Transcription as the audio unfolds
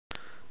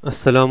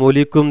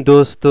अस्सलामुअलैकुम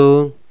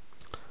दोस्तों,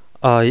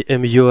 I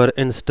am your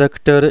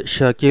instructor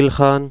Shakil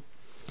Khan.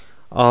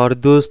 और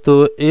दोस्तों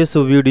इस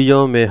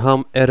वीडियो में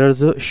हम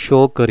एरर्स शो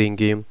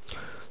करेंगे।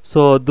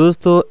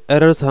 दोस्तों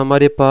एरर्स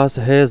हमारे पास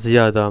है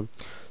ज़्यादा।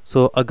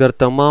 अगर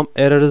तमाम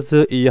एरर्स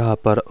यहाँ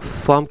पर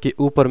फॉर्म के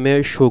ऊपर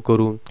मैं शो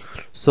करूँ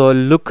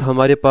लुक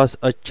हमारे पास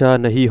अच्छा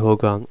नहीं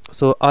होगा।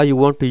 I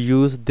want to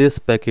use this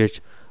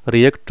package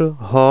react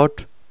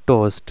hot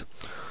toast.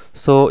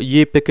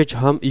 ये पैकेज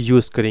हम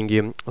यूज़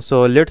करेंगे।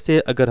 लेट्स से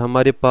अगर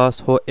हमारे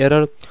पास हो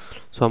एरर,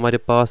 हमारे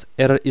पास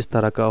एरर इस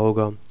तरह का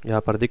होगा।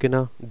 यहाँ पर देखिए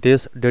ना,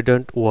 दिस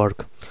डिडंट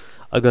वर्क।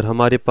 अगर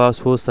हमारे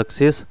पास हो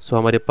सक्सेस,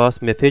 हमारे पास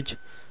मैसेज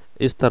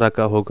इस तरह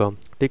का होगा।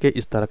 ठीक है,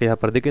 इस तरह का यहाँ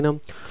पर देखिए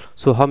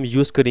ना। हम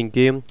यूज़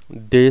करेंगे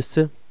this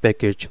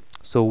package.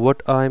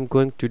 What I am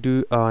going to do,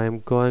 I am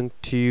going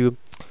to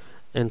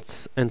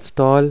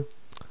install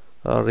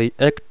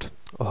react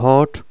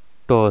hot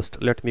toast.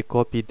 Let me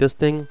copy this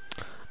thing.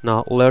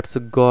 Now let's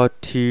go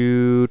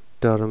to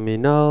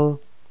terminal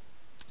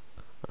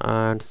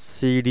and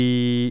cd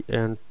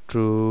and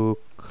to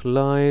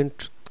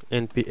client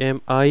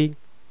npm I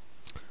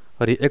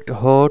react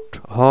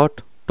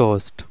hot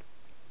toast.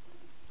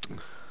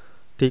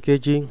 ठीक है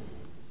जी।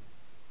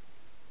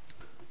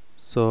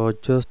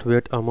 Just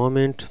wait a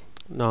moment.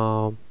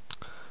 Now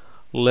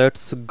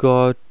let's go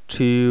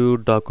to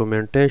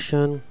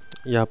documentation.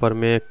 यहाँ पर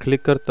मैं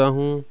click करता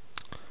हूँ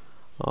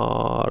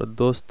और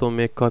दोस्तों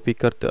मैं कॉपी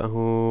करता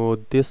हूँ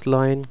दिस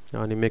लाइन,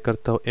 यानी मैं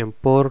करता हूँ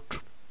इंपोर्ट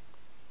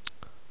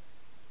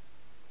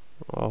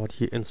और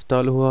ये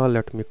इंस्टॉल हुआ।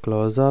 Let me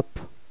close up,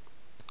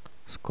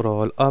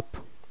 scroll up,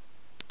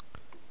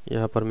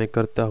 यहाँ पर मैं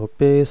करता हूँ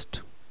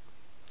paste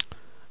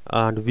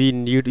and we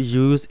need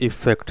use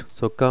effect.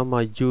 Come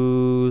I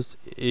use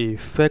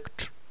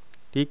effect.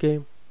 ठीक है,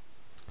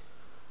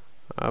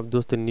 अब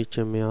दोस्तों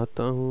नीचे में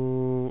आता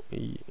हूँ।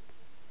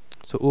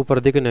 ऊपर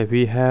देखें ना,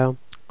 वी हैव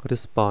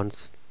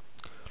रिस्पांस।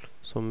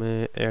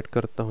 मैं ऐड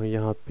करता हूँ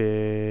यहाँ पे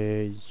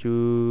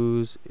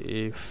यूज़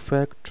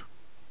इफेक्ट।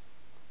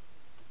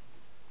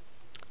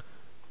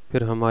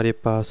 फिर हमारे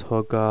पास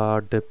होगा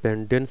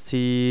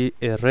डिपेंडेंसी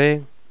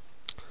एरे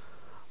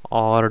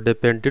और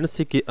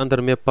डिपेंडेंसी के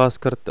अंदर मैं पास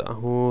करता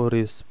हूँ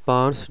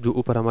रिस्पांस, जो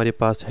ऊपर हमारे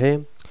पास है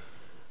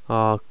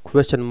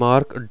question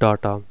mark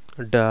data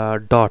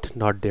dot,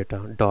 not data,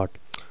 dot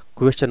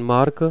question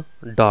mark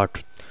dot.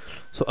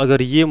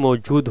 अगर ये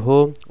मौजूद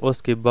हो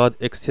उसके बाद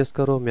एक्सेस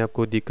करो। मैं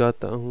आपको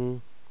दिखाता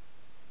हूँ,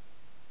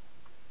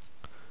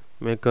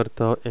 मैं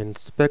करता हूँ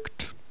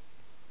इंस्पेक्ट,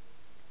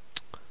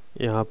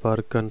 यहाँ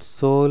पर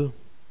कंसोल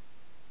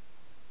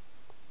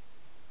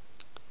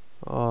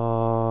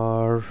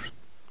और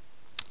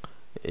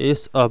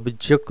इस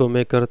ऑब्जेक्ट को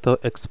मैं करता हूँ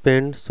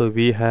एक्सपेंड।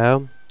 वी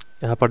हैव,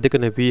 यहाँ पर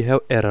देखना वी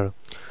हैव एरर।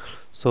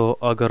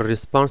 अगर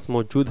रिस्पांस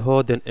मौजूद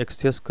हो देन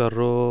एक्सेस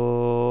करो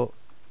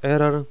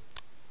एरर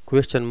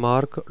क्वेश्चन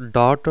मार्क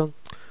डॉट,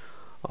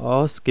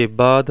 और उसके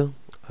बाद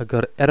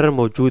अगर एरर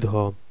मौजूद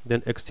हो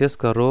देन एक्सेस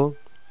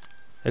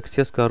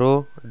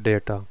करो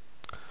डेटा।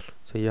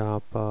 यहाँ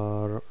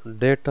पर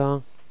डेटा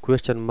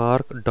क्वेश्चन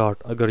मार्क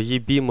डॉट, अगर ये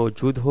भी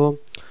मौजूद हो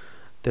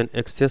देन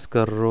एक्सेस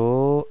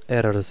करो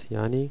एरर्स,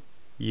 यानी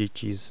ये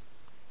चीज़।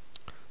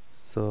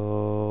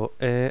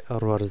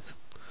 एरर्स।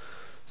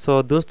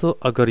 दोस्तों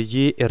अगर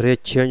ये एरे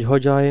चेंज हो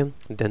जाए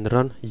देन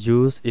रन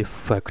यूज़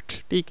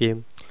इफेक्ट। ठीक है,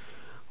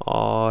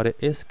 और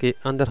इसके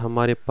अंदर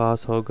हमारे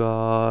पास होगा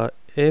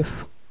if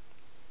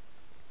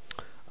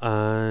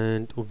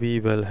and we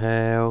will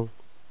have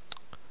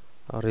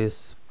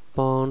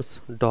response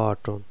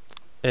dot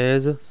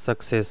as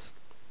success।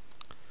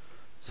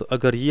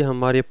 अगर ये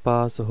हमारे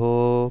पास हो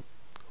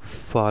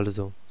false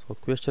हो,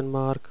 question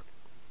mark,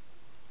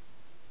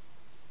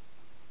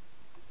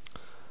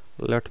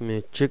 let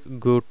me check,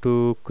 go to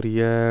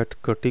create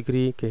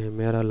category कि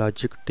मेरा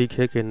लॉजिक ठीक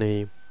है कि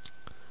नहीं।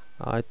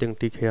 आई थिंक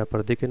ठीक है। यहाँ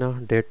पर देखे ना,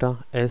 डेटा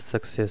एज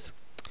सक्सेस।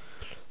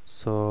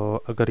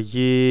 अगर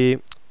ये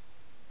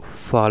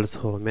फॉल्स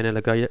हो, मैंने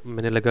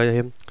लगाया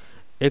है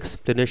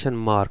एक्सप्लेनेशन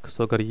मार्क।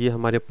 अगर ये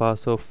हमारे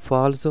पास हो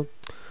false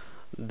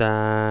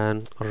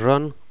then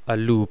run a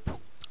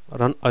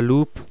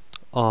loop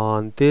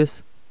on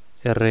this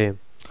array.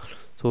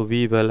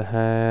 We will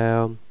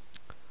have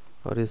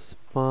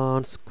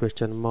response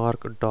question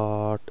mark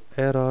dot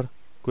error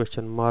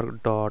question mark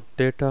dot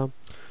data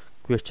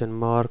question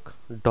mark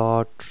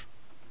dot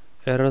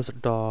errors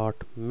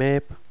dot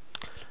map.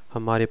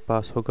 हमारे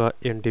पास होगा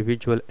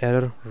इंडिविजुअल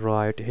एरर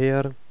राइट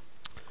हेयर।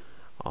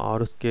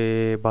 और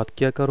उसके बाद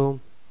क्या करो,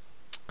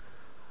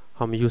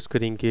 हम यूज़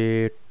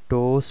करेंगे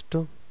toast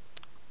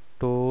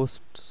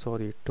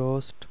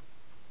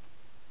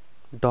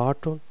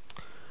dot,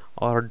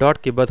 और डॉट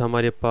के बाद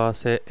हमारे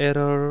पास है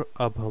एरर।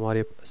 अब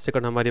हमारे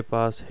सेकंड हमारे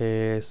पास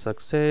है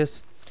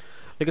सक्सेस,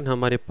 लेकिन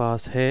हमारे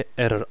पास है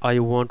error. I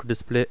want to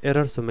display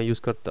error, मैं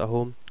यूज़ करता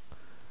हूँ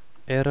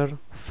एरर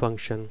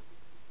फंक्शन।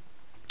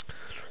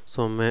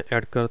 मैं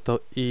ऐड करता हूँ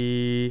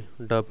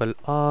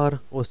ERR।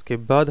 उसके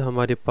बाद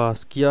हमारे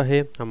पास क्या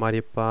है, हमारे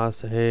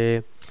पास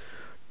है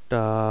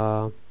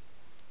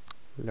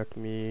let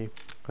me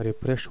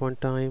refresh one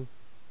time.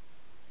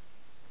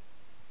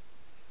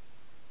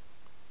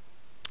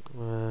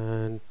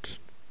 and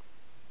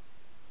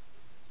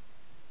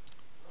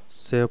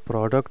save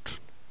product,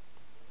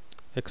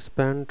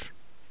 expand,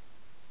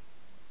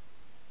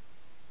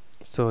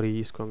 sorry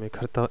इसको मैं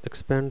करता हूँ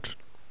एक्सपेंड।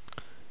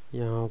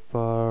 यहाँ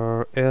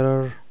पर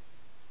एरर,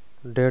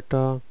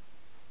 डेटा,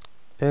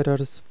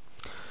 एरर्स।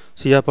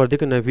 सो यहाँ पर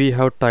देखना we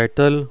have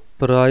title,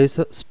 price,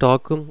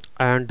 stock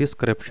and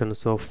description.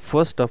 So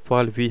first of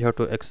all we have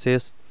to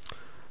access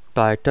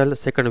title,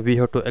 second we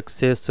have to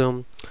access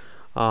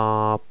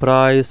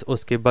price,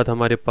 उसके बाद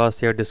हमारे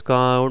पास है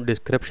डिस्काउंट,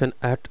 डिस्क्रिप्शन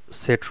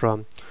एटसेट्रा।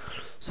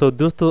 सो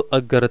दोस्तों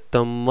अगर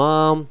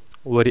तमाम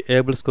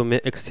वेरिएबल्स को मैं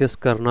एक्सेस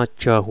करना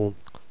चाहूँ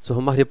सो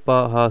हमारे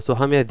पास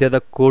हमें ज़्यादा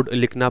कोड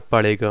लिखना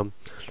पड़ेगा।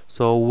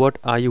 So what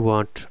I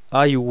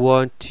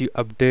want to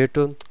update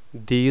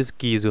these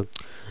keys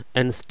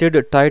instead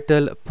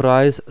title,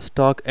 price,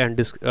 stock and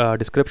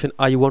description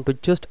I want to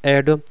just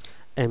add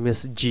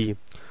MSG.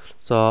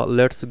 So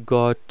let's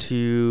go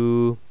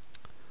to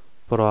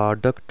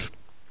product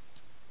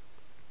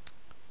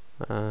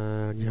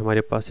and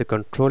हमारे पास है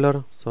controller.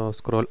 So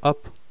scroll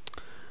up,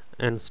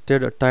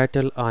 instead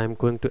title I am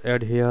going to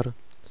add here,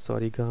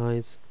 sorry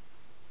guys,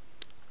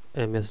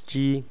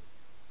 MSG.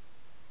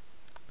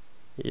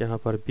 यहाँ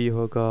पर भी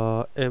होगा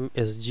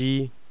MSG.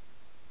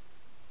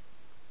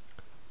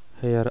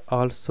 Here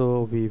also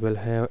we will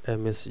have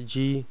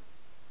MSG.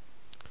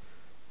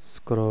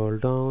 Scroll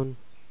down.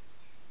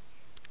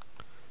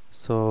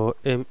 So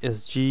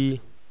MSG.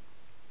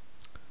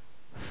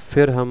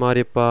 फिर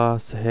हमारे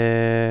पास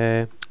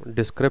है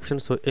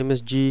description. So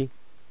MSG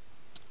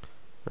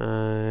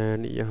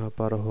and यहाँ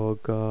पर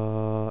होगा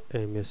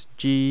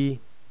MSG.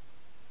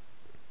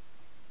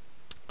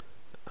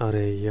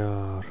 अरे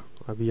यार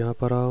अब यहाँ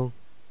पर आओ,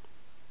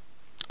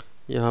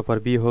 यहाँ पर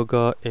भी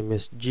होगा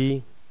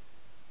MSG,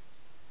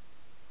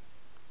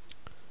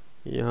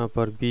 यहाँ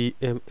पर भी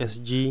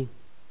MSG.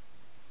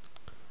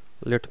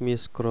 let me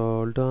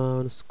scroll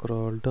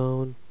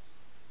down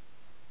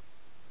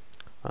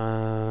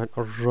and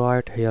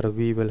right here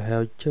we will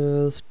have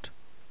just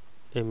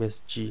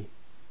MSG.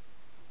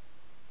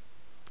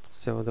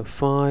 save the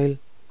file.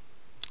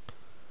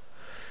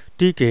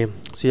 ठीक है,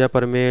 सो यहाँ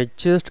पर मैं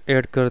जस्ट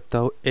ऐड करता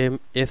हूँ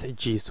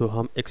MSG. सो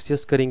हम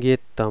एक्सेस करेंगे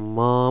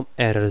तमाम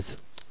एरर्स।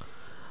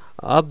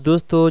 अब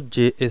दोस्तों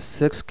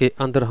JSX के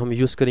अंदर हम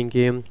यूज़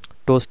करेंगे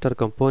toaster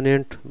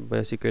component,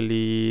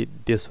 basically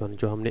this one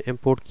जो हमने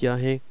इंपोर्ट किया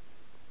है।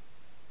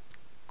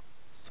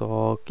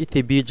 सो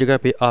किसी भी जगह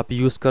पे आप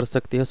यूज़ कर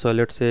सकते हैं। So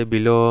let's say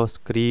below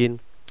screen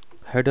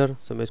header,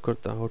 सो मैं इसको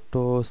करता हूँ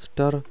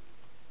toaster,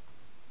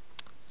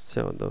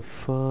 save the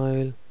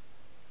file.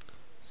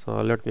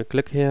 So let me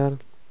click here,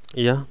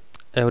 या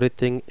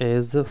एवरीथिंग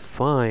इज़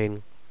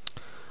फाइन।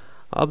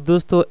 अब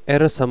दोस्तों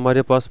एरर्स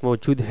हमारे पास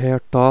मौजूद है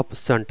टॉप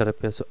सेंटर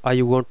पे। सो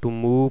I want to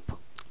move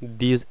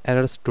these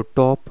errors to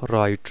top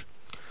right.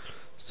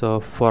 So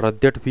for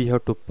that we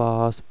have to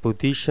pass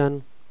position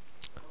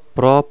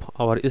prop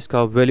और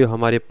इसका value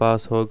हमारे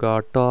पास होगा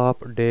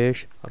top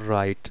dash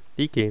right.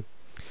 ठीक है,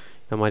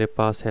 हमारे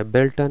पास है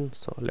Belton.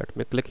 So let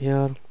me click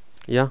here,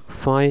 yeah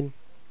fine.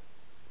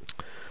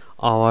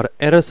 और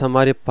एरर्स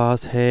हमारे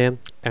पास है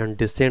and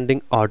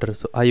descending order.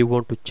 So I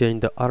want to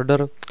change the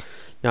order,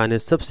 यानी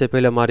सबसे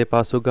पहले हमारे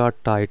पास होगा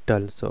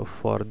title. So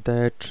for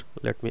that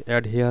let me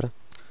add here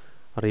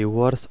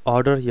reverse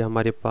order, ये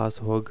हमारे पास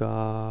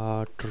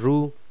होगा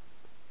ट्रू,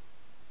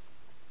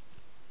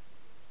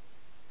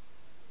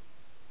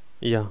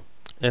 या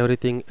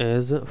एवरीथिंग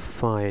इज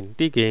फाइन.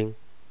 ठीक है,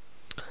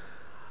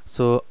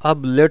 सो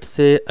अब लेट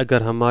से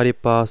अगर हमारे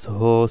पास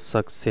हो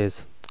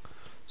सक्सेस,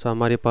 सो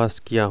हमारे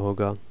पास क्या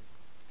होगा,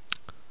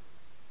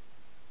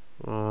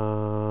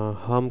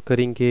 हम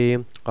करेंगे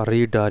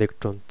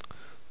redirect.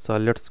 So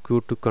let's go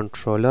to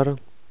controller,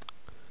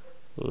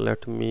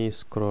 let me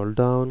scroll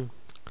down.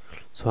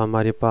 सो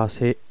हमारे पास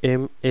है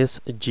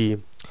MSG.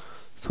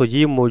 सो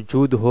ये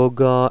मौजूद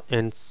होगा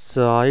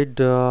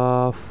इनसाइड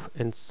ऑफ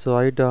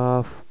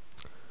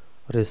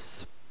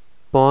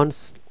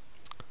रिस्पॉन्स.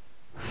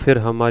 फिर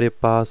हमारे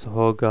पास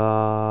होगा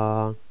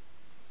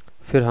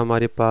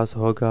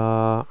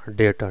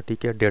डेटा.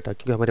 ठीक है, डेटा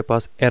क्योंकि हमारे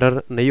पास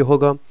एरर नहीं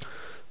होगा.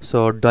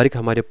 सो डायरेक्ट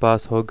हमारे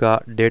पास होगा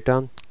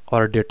डेटा,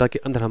 और डेटा के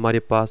अंदर हमारे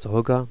पास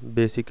होगा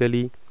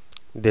basically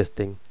this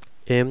thing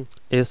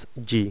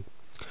MSG.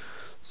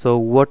 So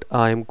what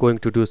I am going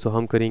to do, सो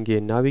हम करेंगे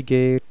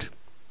नेविगेट.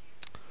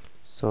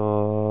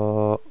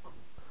 सो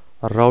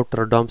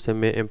राउटर डॉम से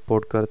मैं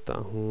इंपोर्ट करता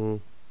हूँ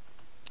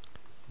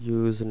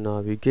यूज़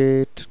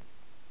नेविगेट.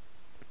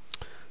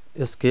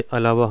 इसके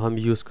अलावा हम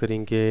यूज़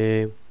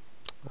करेंगे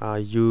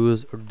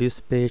यूज़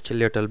डिस्पैच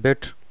लिटिल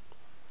बिट,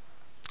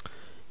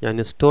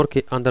 यानी स्टोर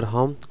के अंदर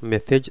हम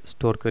मैसेज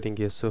स्टोर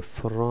करेंगे. So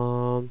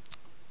from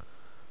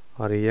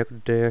react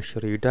dash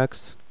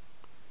Redux.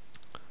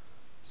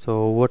 So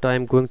what I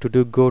am going to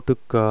do, go to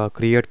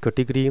create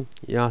category.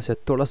 यहाँ से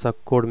थोड़ा सा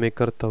कोड में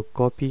करता हूँ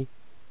कॉपी,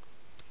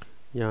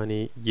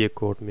 यानी ये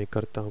कोड में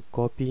करता हूँ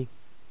कॉपी.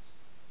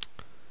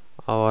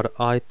 और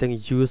आई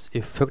थिंक यूज़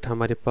इफेक्ट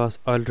हमारे पास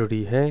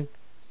ऑलरेडी है.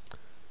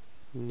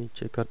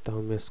 नीचे करता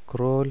हूँ मैं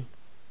स्क्रॉल,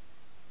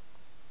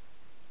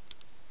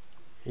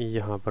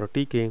 यहाँ पर,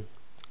 ठीक है।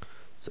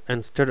 So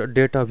instead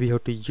data we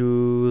have to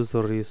use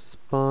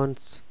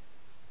response,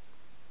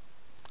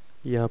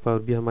 यहाँ पर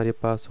भी हमारे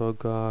पास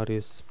होगा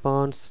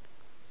response।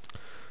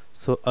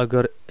 सो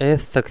अगर ए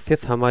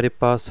सक्सेस हमारे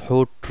पास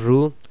हो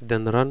true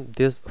then run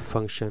this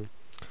function.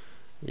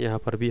 यहाँ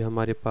पर भी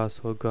हमारे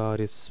पास होगा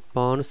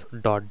रिस्पॉन्स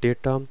डॉट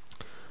डेटा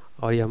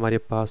और ये हमारे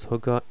पास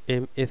होगा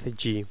एम एस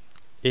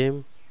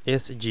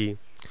जी,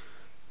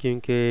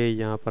 क्योंकि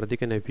यहाँ पर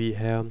देखने भी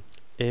है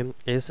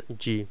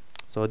MSG,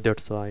 सो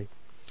दैट्स वाई।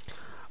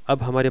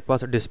 अब हमारे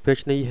पास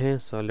डिस्पैच नहीं है,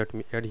 so let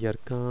me add here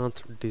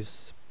const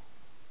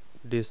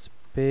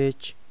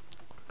dispatch,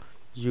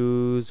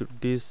 use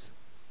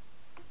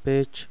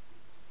dispatch,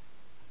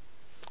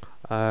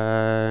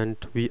 and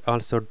we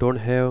also don't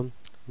have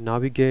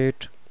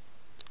navigate,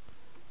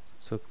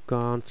 so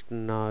const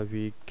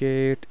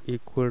navigate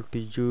equal to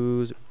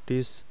use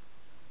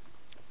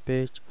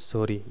dispatch,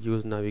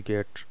 use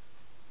navigate,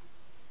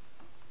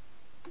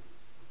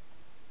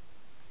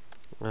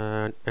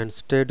 and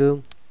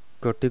instead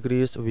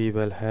categories we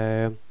will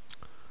have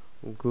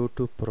go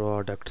to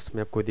products।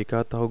 मैं आपको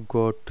दिखाता हूँ,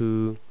 go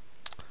to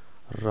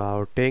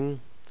routing,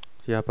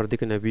 यहाँ पर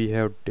देखना भी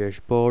है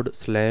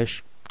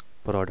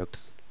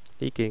dashboard/products,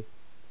 ठीक है।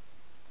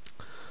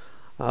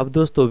 अब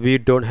दोस्तों we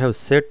don't have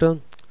set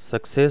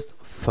success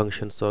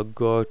function, so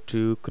go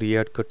to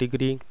create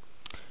category,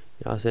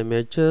 यहाँ से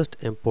मैं जस्ट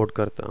इंपोर्ट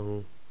करता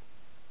हूँ।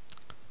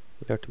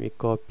 Let me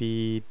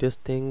copy this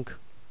thing,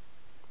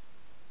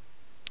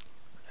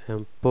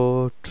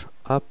 import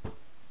up,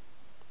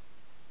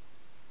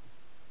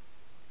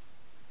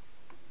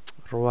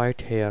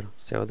 right hair,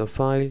 save the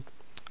file.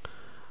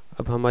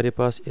 अब हमारे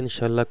पास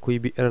इंशाल्लाह कोई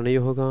भी एरर नहीं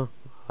होगा,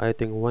 आई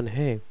थिंक वन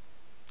है।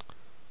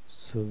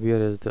 So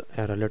where is the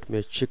error? Let me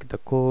check the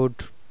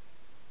code.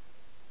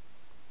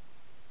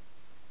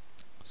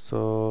 So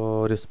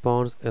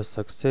response is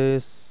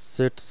success,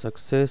 set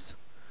success,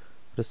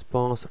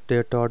 response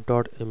data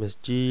dot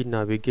msg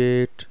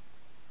navigate,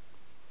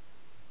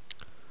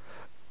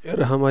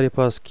 error हमारे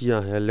पास किया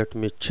है। Let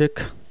me check,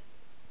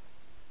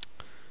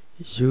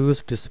 use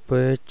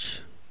dispatch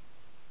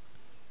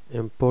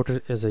imported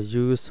as a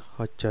use,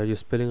 अच्छा ये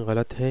spelling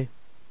गलत है,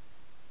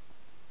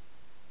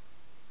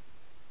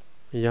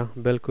 या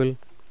बिल्कुल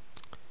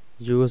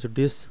use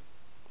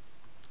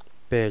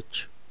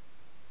dispatch।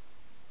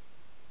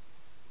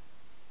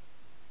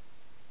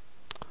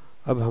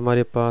 अब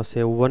हमारे पास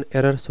है वन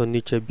एरर, सो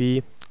नीचे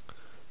भी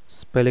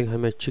स्पेलिंग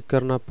हमें चेक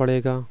करना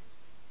पड़ेगा।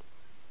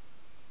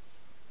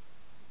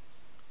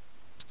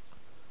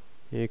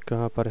 ये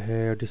कहाँ पर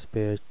है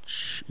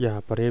dispatch,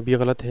 यहाँ पर ये भी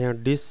गलत है,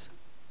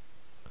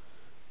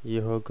 ये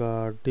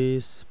होगा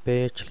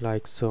dispatch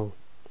like so,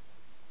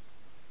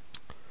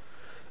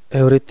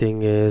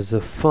 everything is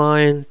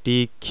fine,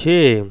 ठीक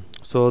है।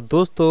 सो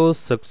दोस्तों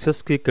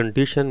सक्सेस की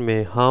कंडीशन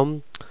में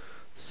हम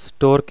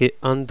स्टोर के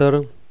अंदर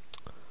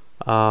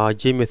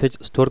ये मैसेज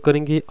स्टोर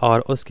करेंगे और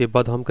उसके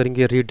बाद हम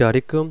करेंगे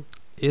रीडायरेक्ट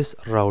इस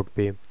राउट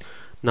पे।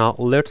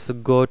 Now let's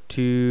go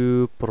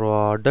two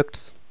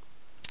products,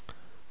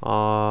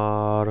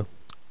 और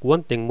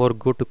one thing more,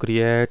 go to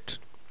create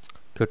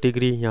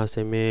category, यहाँ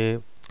से मैं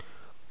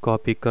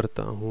कॉपी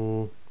करता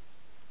हूँ।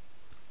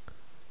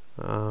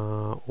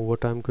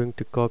 what I'm going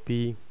to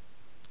copy,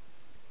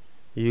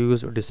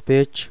 use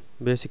dispatch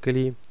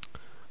basically,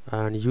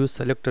 and use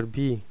selector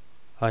B,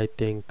 I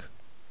think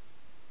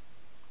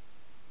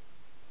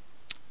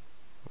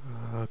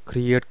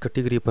create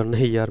category पर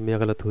नहीं यार, मैं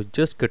गलत हूँ,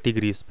 just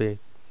categories पे।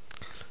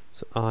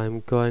 so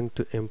I'm going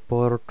to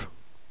import,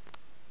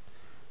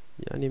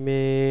 यानी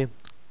मैं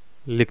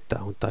लिखता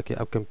हूँ ताकि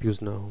आप कंफ्यूज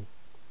ना हो।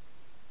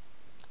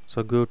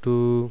 so go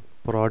to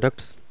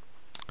products,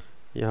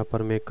 यहाँ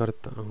पर मैं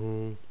करता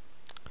हूँ,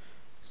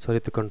 सॉरी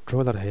तो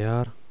कंट्रोलर है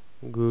यार,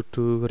 go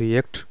to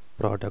react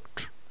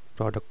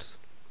products,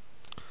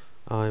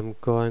 I'm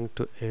going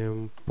to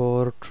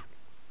import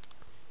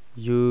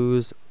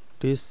use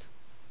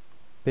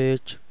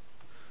dispatch,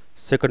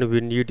 second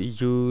we need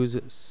use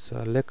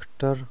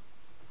selector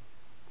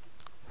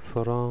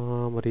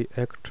from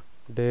react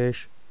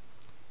dash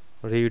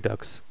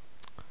redux,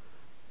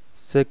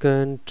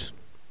 second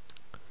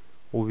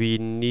we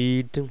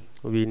need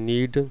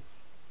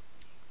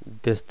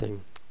this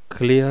thing,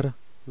 clear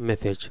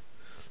message,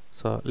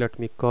 so let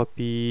me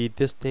copy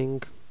this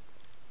thing,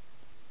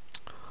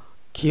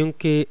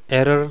 क्योंकि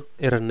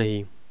error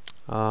नहीं,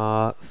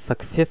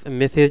 success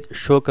message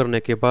show करने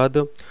के बाद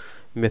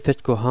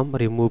message को हम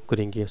remove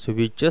करेंगे। So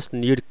we just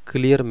need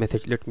clear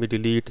message, let me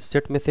delete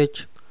set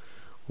message,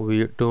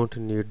 we don't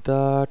need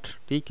that,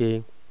 ठीक है।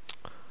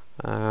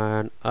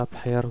 And up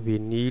here we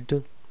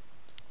need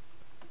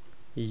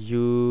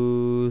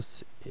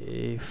use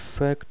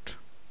effect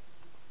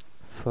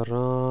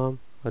from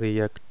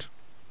react,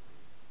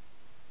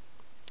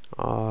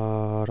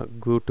 और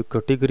go to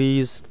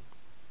categories,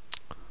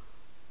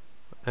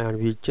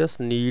 and we just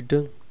need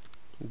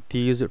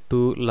these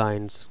two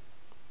lines,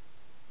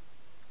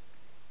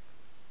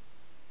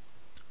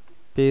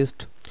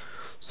 paste.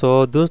 सो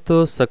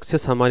दोस्तों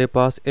success हमारे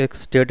पास एक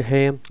state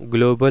है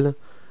global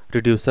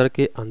reducer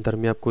के अंदर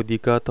मैं आपको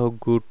दिखाता हूँ।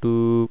 गो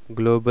टू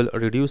ग्लोबल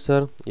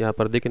रिड्यूसर, यहाँ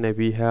पर देखना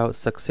वी हैव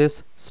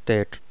सक्सेस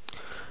स्टेट।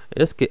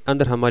 इसके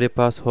अंदर हमारे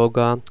पास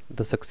होगा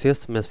द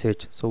सक्सेस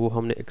मैसेज। सो वो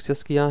हमने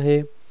एक्सेस किया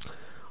है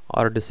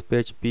और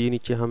डिस्पैच भी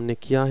नीचे हमने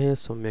किया है।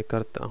 सो मैं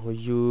करता हूँ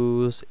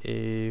यूज़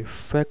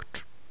इफेक्ट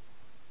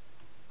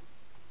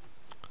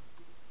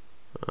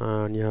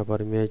एंड यहाँ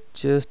पर मैं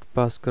जस्ट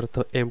पास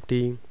करता हूँ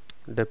एम्प्टी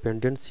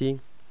डिपेंडेंसी।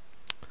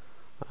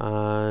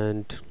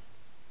 एंड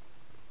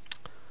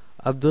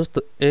अब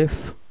दोस्तों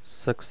इफ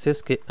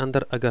सक्सेस के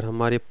अंदर अगर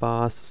हमारे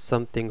पास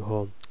समथिंग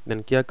हो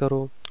देन क्या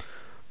करो,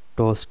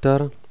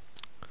 टोस्टर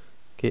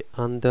के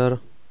अंदर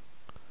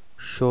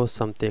show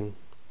something.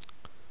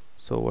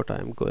 So what I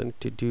am going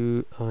to do,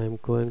 I am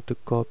going to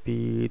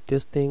copy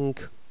this thing,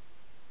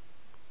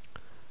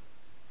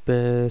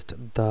 paste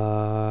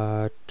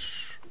that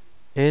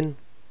in,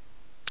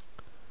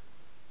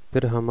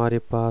 फिर हमारे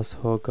पास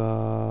होगा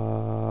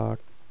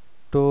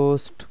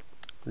toast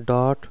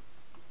dot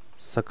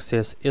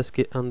success,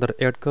 इसके अंदर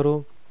ऐड करो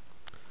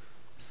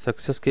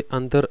सक्सेस के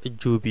अंदर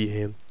जो भी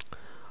है।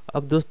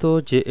 अब दोस्तों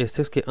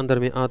JSX के अंदर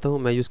मैं आता हूँ,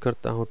 मैं यूज़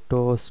करता हूँ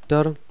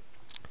टोस्टर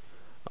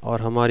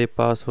और हमारे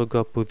पास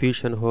होगा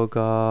पोजीशन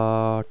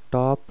होगा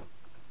टॉप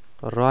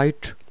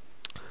राइट।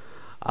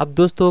 अब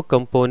दोस्तों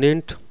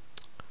कंपोनेंट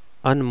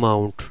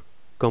अनमाउंट,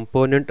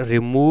 कंपोनेंट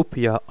रिमूव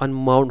या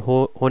अनमाउंट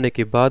होने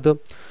के बाद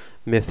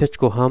मैसेज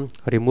को हम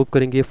रिमूव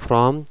करेंगे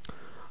फ्रॉम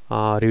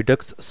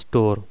रिडक्स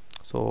स्टोर।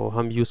 सो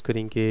हम यूज़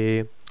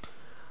करेंगे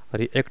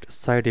रिएक्ट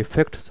साइड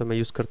इफ़ेक्ट। सो मैं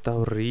यूज़ करता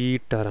हूँ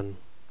रिटर्न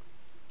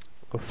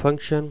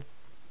फंक्शन।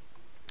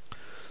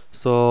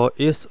 सो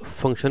इस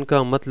फंक्शन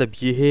का मतलब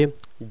ये है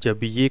जब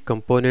ये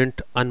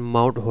कंपोनेंट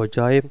अनमाउंट हो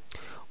जाए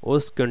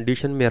उस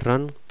कंडीशन में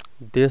रन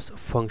दिस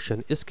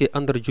फंक्शन, इसके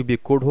अंदर जो भी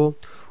कोड हो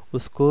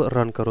उसको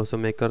रन करो। सो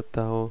मैं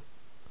करता हूँ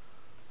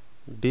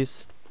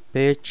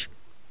डिस्पैच,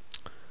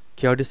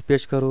 क्या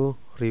डिस्पैच करो,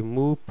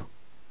 रिमूव,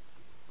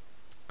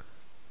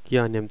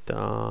 क्या नेम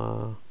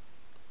था,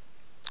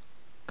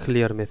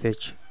 क्लियर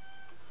मैसेज,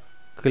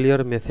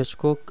 क्लियर मैसेज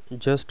को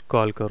जस्ट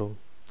कॉल करो।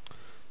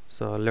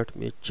 So let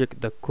me check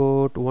the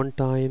code one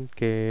time.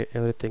 Okay,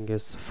 everything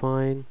is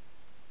fine.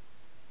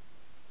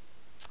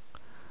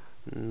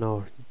 Now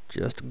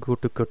just go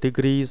to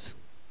categories.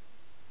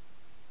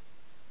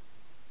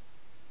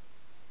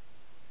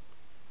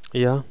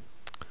 Yeah,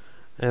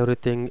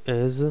 everything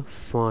is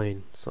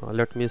fine. So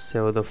let me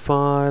save the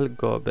file,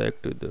 go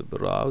back to the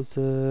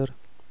browser.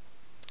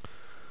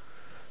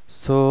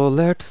 So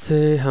let's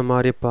say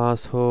हमारे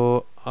पास हो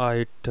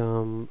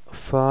item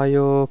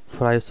 5,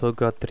 price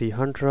होगा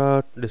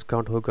 300,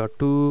 discount होगा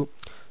 2,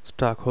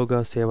 stock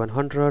होगा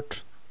 700,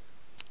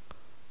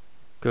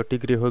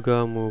 category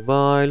होगा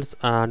mobiles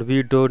and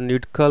we don't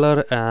need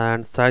colour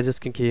and sizes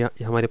क्योंकि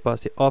हमारे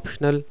पास है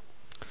optional.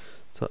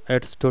 So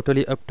it's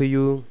totally up to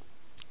you.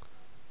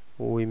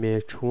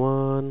 Image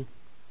 1,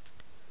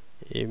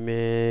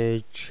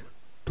 image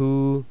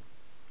 2,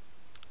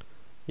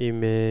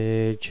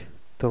 image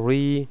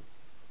 3,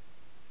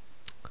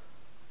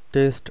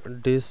 test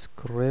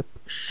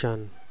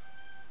description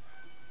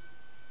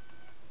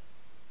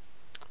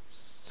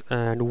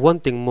and one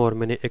thing more,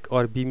 मैंने एक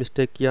और भी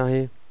मिस्टेक किया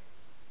है।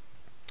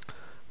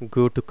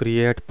 गो टू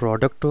क्रिएट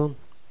प्रोडक्ट,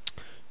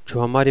 जो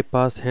हमारे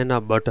पास है ना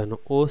बटन,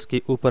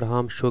 उसके ऊपर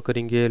हम शो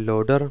करेंगे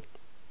लोडर।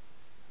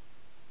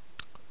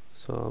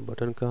 सो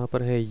बटन कहाँ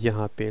पर है,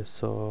 यहाँ पे।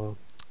 सो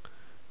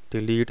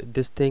delete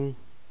this thing.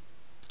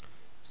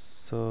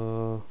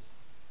 So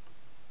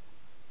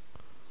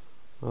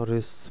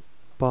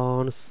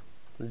response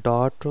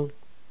dot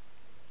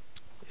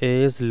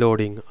is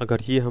loading,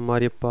 अगर ये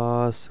हमारे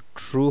पास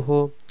ट्रू हो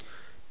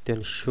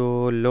then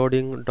show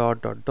loading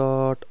dot dot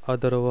dot,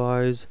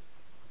 otherwise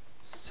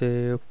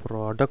से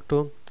प्रोडक्ट।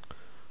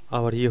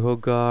 और ये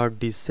होगा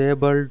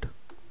डिसेबल्ड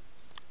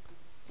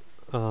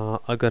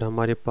अगर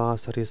हमारे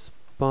पास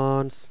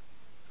रिस्पॉन्स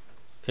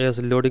एज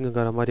लोडिंग,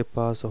 अगर हमारे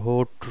पास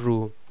हो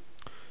ट्रू,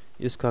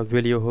 इसका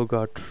वैल्यू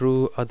होगा ट्रू,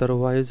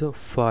 अदरवाइज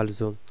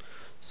फॉल्स।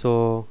 सो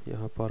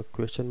यहाँ पर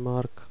क्वेश्चन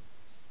मार्क।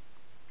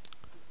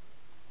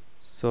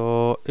 सो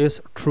इस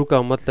ट्रू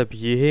का मतलब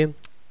ये है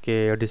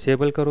कि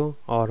डिसेबल करो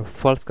और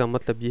फॉल्स का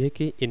मतलब ये है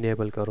कि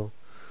इनेबल करो।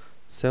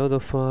 Save the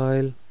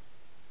file,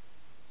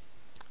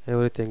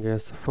 everything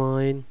is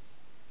fine.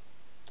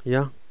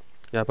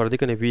 यहाँ पर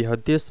देखने we have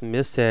this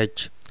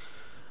message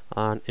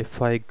and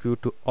if I go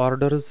to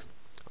orders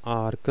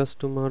और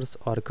कस्टमर्स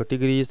और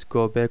categories,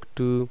 go back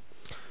two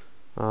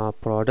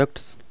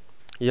products,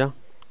 या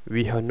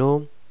we have no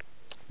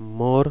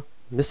more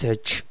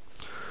message.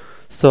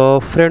 So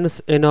friends,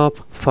 enough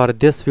for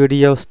this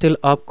video. Still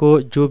आपको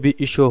जो भी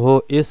issue हो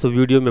इस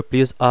वीडियो में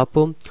प्लीज़ आप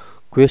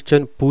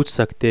क्वेश्चन पूछ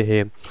सकते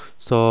हैं।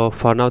 So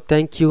for now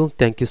thank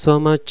you so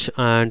much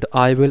and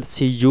I will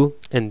see you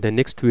in the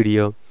next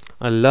video.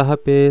 अल्लाह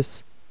हाफिज़।